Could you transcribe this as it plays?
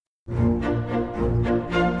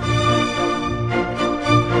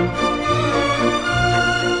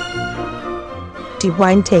Empty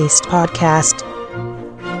Wine Taste Podcast.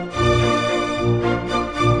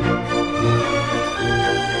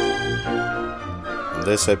 In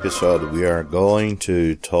this episode, we are going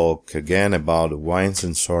to talk again about wine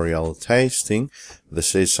sensorial tasting.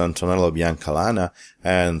 This is Antonello Biancalana,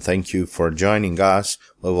 and thank you for joining us.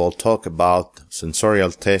 We will talk about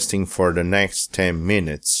sensorial tasting for the next 10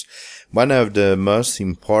 minutes. One of the most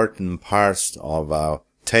important parts of a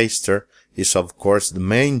taster is, of course, the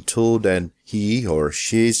main tool that he or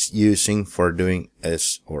she is using for doing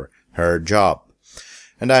his or her job.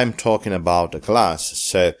 And I'm talking about a glass,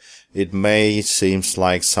 so it may seem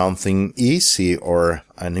like something easy or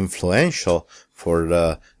uninfluential for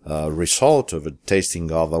the result of a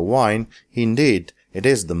tasting of a wine. Indeed, it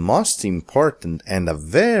is the most important and a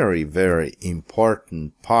very, very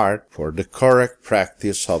important part for the correct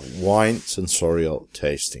practice of wine sensorial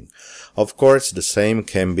tasting. Of course, the same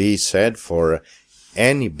can be said for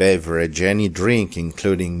any beverage, any drink,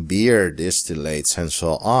 including beer, distillates, and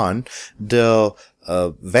so on. The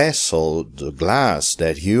vessel, the glass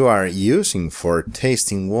that you are using for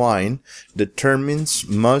tasting wine determines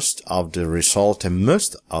most of the result and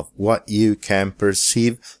most of what you can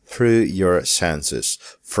perceive through your senses,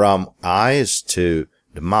 from eyes to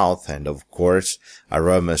the mouth and, of course,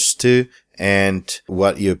 aromas too, and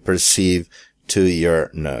what you perceive to your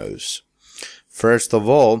nose. First of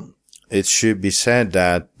all, it should be said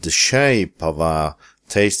that the shape of a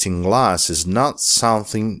tasting glass is not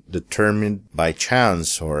something determined by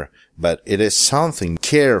chance but it is something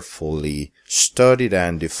carefully studied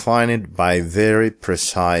and defined by very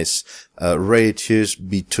precise ratios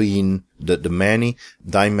between the many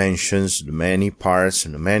dimensions, the many parts,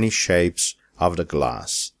 and the many shapes of the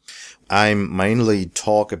glass. I mainly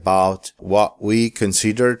talk about what we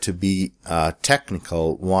consider to be a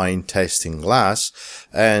technical wine tasting glass,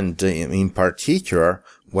 and in particular,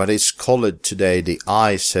 what is called today the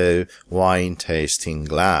ISO wine tasting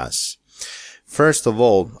glass. First of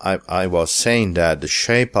all, I was saying that the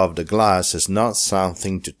shape of the glass is not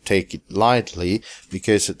something to take it lightly,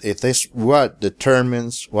 because it is what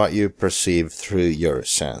determines what you perceive through your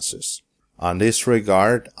senses. On this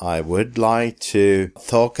regard, I would like to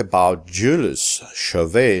talk about Julius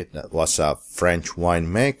Chauvet, that was a French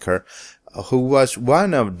winemaker, who was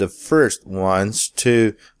one of the first ones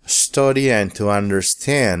to study and to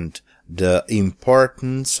understand the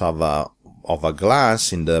importance of a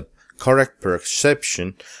glass in the correct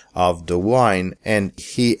perception of the wine, and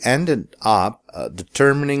he ended up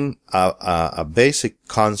determining a basic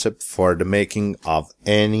concept for the making of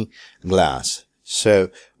any glass. So,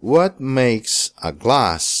 what makes a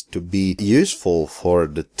glass to be useful for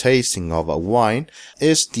the tasting of a wine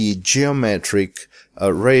is the geometric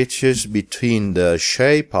ratios between the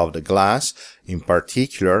shape of the glass, in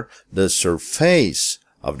particular the surface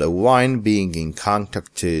of the wine being in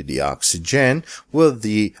contact to the oxygen, with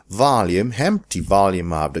the empty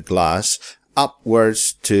volume of the glass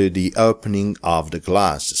upwards to the opening of the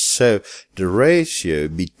glass. So the ratio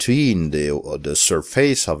between the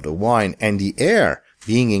surface of the wine and the air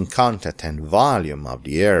being in contact and volume of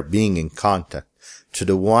the air being in contact to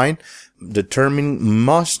the wine determine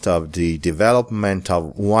most of the development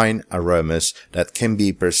of wine aromas that can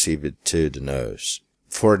be perceived to the nose.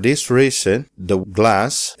 For this reason, the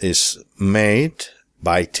glass is made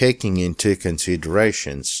by taking into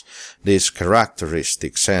considerations these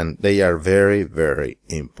characteristics, and they are very, very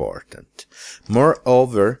important.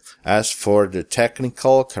 Moreover, as for the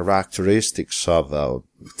technical characteristics of a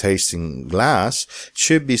tasting glass, it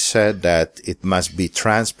should be said that it must be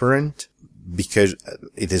transparent, because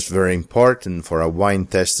it is very important for a wine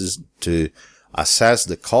tester to assess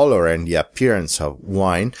the color and the appearance of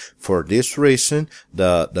wine. For this reason,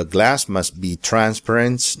 the glass must be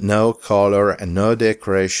transparent, no color and no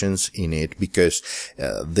decorations in it, because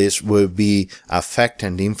this will be affect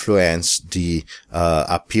and influence the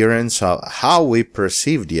appearance of how we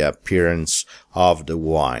perceive the appearance of the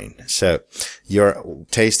wine. So your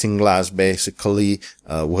tasting glass basically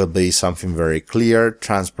will be something very clear,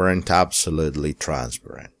 transparent, absolutely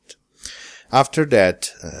transparent. After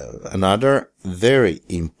that, another very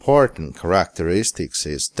important characteristics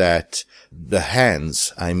is that the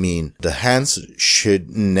hands should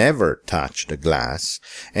never touch the glass,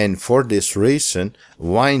 and for this reason,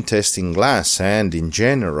 wine tasting glass and in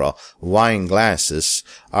general wine glasses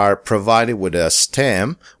are provided with a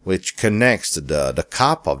stem which connects the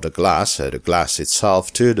cup of the glass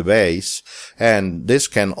itself to the base, and this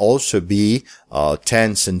can also be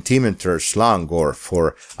 10 centimeters long, or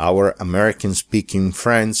for our American speaking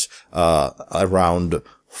friends, around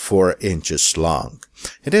 4 inches long.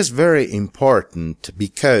 It is very important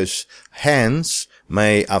because hands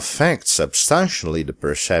may affect substantially the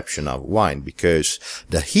perception of wine, because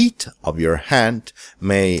the heat of your hand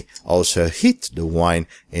may also hit the wine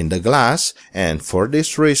in the glass, and for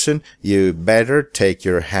this reason you better take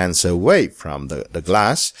your hands away from the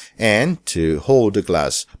glass and to hold the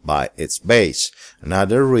glass by its base.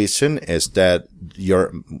 Another reason is that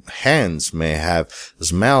your hands may have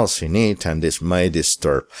smells in it, and this may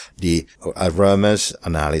disturb the aromas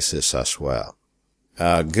analysis as well.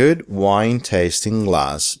 A good wine tasting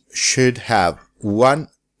glass should have one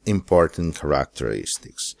important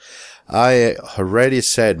characteristics. I already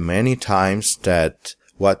said many times that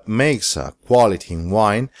what makes a quality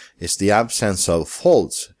wine is the absence of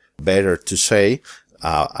faults. Better to say,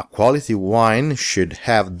 a quality wine should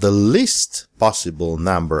have the least possible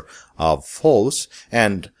number of faults,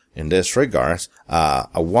 and in this regard,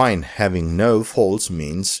 a wine having no faults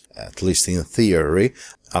means, at least in theory,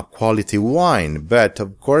 a quality wine. But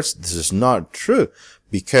of course this is not true,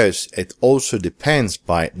 because it also depends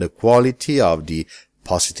by the quality of the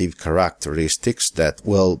positive characteristics that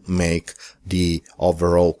will make the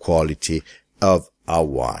overall quality of a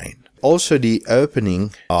wine. Also, the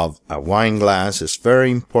opening of a wine glass is very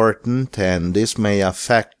important, and this may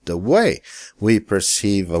affect the way we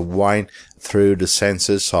perceive a wine through the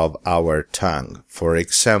senses of our tongue. For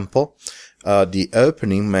example, the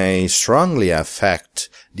opening may strongly affect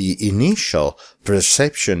the initial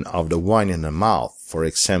perception of the wine in the mouth. For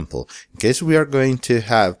example, in case we are going to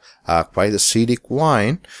have quite acidic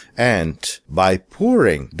wine, and by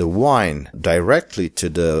pouring the wine directly to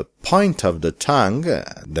the point of the tongue,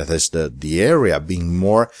 that is the area being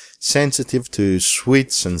more sensitive to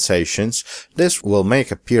sweet sensations, this will make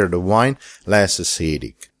appear the wine less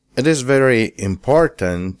acidic. It is very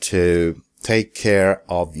important to take care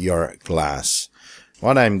of your glass.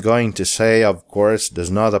 What I'm going to say, of course, does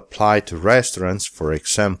not apply to restaurants, for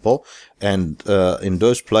example, and in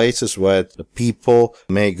those places where the people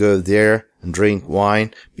may go there and drink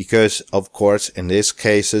wine, because, of course, in these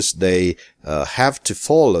cases, they have to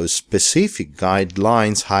follow specific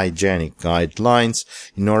guidelines, hygienic guidelines,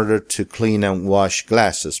 in order to clean and wash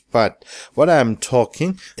glasses. But what I'm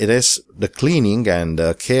talking, it is the cleaning and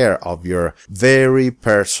care of your very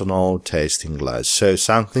personal tasting glass. So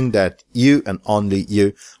something that you and only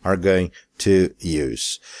you are going to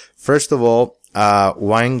use. First of all,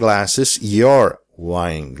 wine glasses, your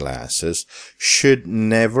wine glasses, should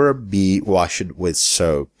never be washed with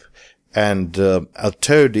soap. And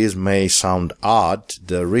although this may sound odd,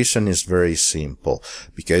 the reason is very simple,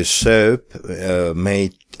 because soap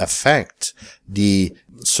may affect the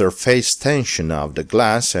surface tension of the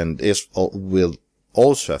glass, and this will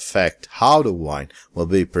also affect how the wine will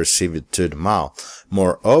be perceived to the mouth.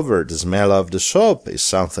 Moreover, the smell of the soap is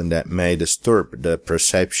something that may disturb the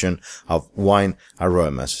perception of wine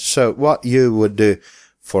aromas. So what you would do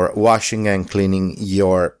for washing and cleaning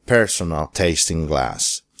your personal tasting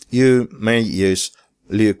glass? You may use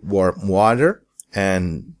lukewarm water,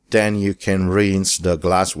 and then you can rinse the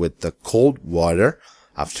glass with the cold water.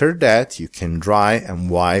 After that, you can dry and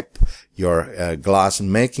wipe your glass,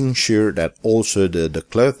 making sure that also the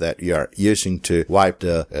cloth that you are using to wipe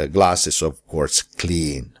the glass is, of course,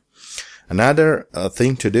 clean. Another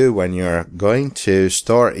thing to do when you're going to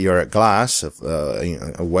store your glass,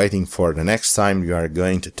 waiting for the next time you are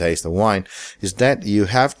going to taste the wine, is that you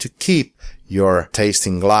have to keep your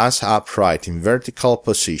tasting glass upright in vertical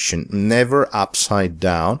position, never upside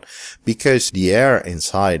down, because the air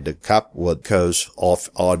inside the cup would cause off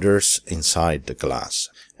odors inside the glass.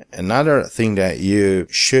 Another thing that you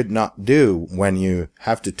should not do when you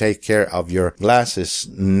have to take care of your glasses,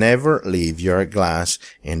 never leave your glass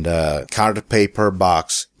in the card paper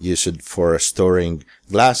box used for storing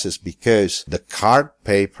glasses, because the card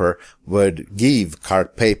paper would give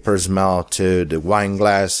card paper smell to the wine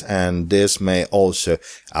glass, and this may also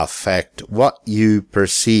affect what you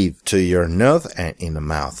perceive to your nose and in the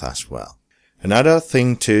mouth as well. Another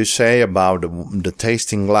thing to say about the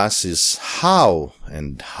tasting glass is how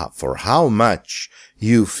and for how much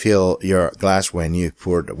you fill your glass when you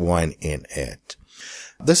pour the wine in it.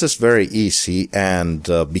 This is very easy, and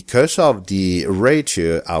because of the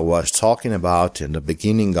ratio I was talking about in the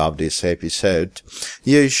beginning of this episode,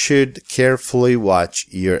 you should carefully watch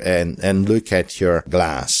and look at your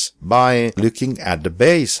glass. By looking at the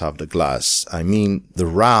base of the glass, I mean the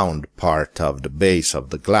round part of the base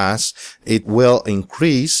of the glass, it will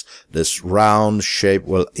increase, this round shape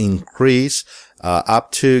will increase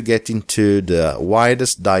up to getting to the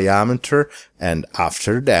widest diameter, and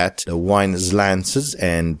after that the wine slants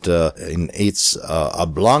and in its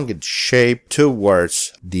oblongate shape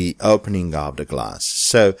towards the opening of the glass.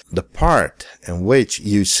 So the part in which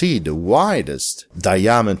you see the widest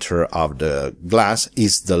diameter of the glass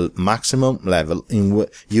is the maximum level in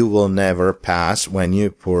which you will never pass when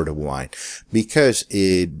you pour the wine, because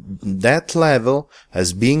that level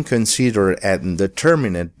has been considered and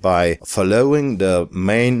determined by following the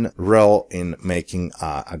main role in making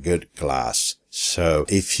a good glass. So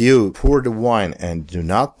if you pour the wine and do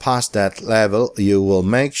not pass that level, you will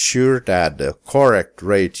make sure that the correct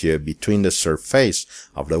ratio between the surface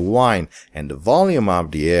of the wine and the volume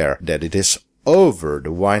of the air that it is over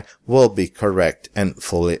the wine will be correct and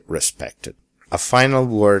fully respected. A final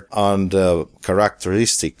word on the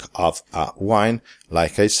characteristic of a wine,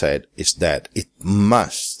 like I said, is that it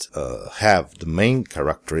must have the main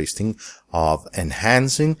characteristic of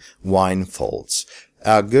enhancing wine folds.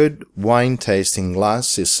 A good wine tasting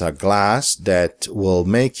glass is a glass that will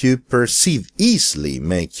easily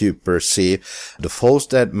make you perceive the folds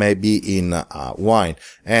that may be in a wine.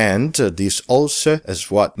 And this also is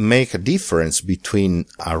what make a difference between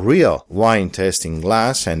a real wine tasting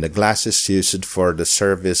glass and the glasses used for the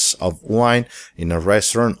service of wine in a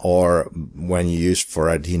restaurant or when you use for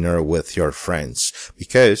a dinner with your friends.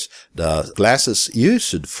 Because the glasses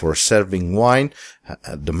used for serving wine,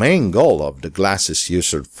 the main goal of the glasses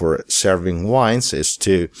used for serving wines is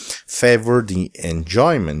to favor the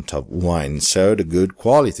enjoyment of wine, so the good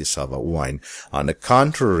qualities of a wine. On the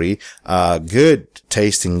contrary, a good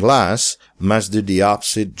tasting glass must do the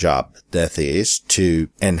opposite job, that is, to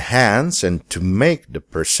enhance and to make the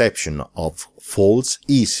perception of folds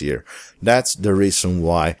easier. That's the reason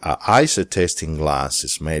why a isotasting glass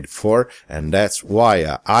is made for, and that's why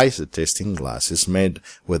a isotasting glass is made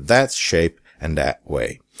with that shape and that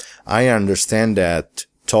way. I understand that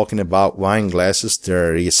talking about wine glasses,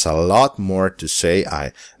 there is a lot more to say.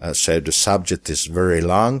 So the subject is very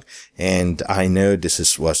long, and I know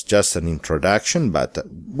this was just an introduction, but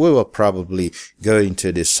we will probably go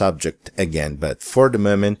into this subject again. But for the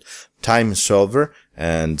moment, time is over,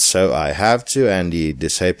 and so I have to end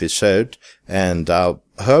this episode, and I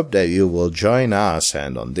hope that you will join us.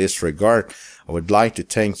 And on this regard, I would like to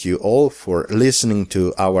thank you all for listening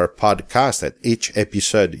to our podcast. At each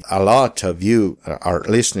episode, a lot of you are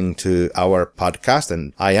listening to our podcast,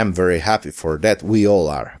 and I am very happy for that. We all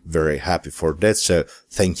are very happy for that, so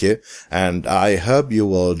thank you. And I hope you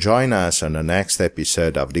will join us on the next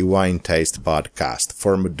episode of the Wine Taste Podcast.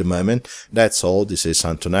 For the moment, that's all. This is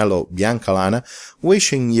Antonello Biancalana,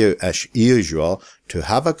 wishing you, as usual, to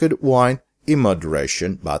have a good wine in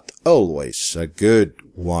moderation, but always a good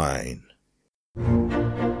wine.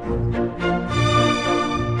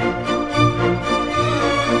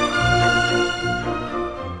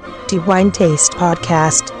 The Wine Taste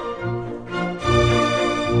Podcast.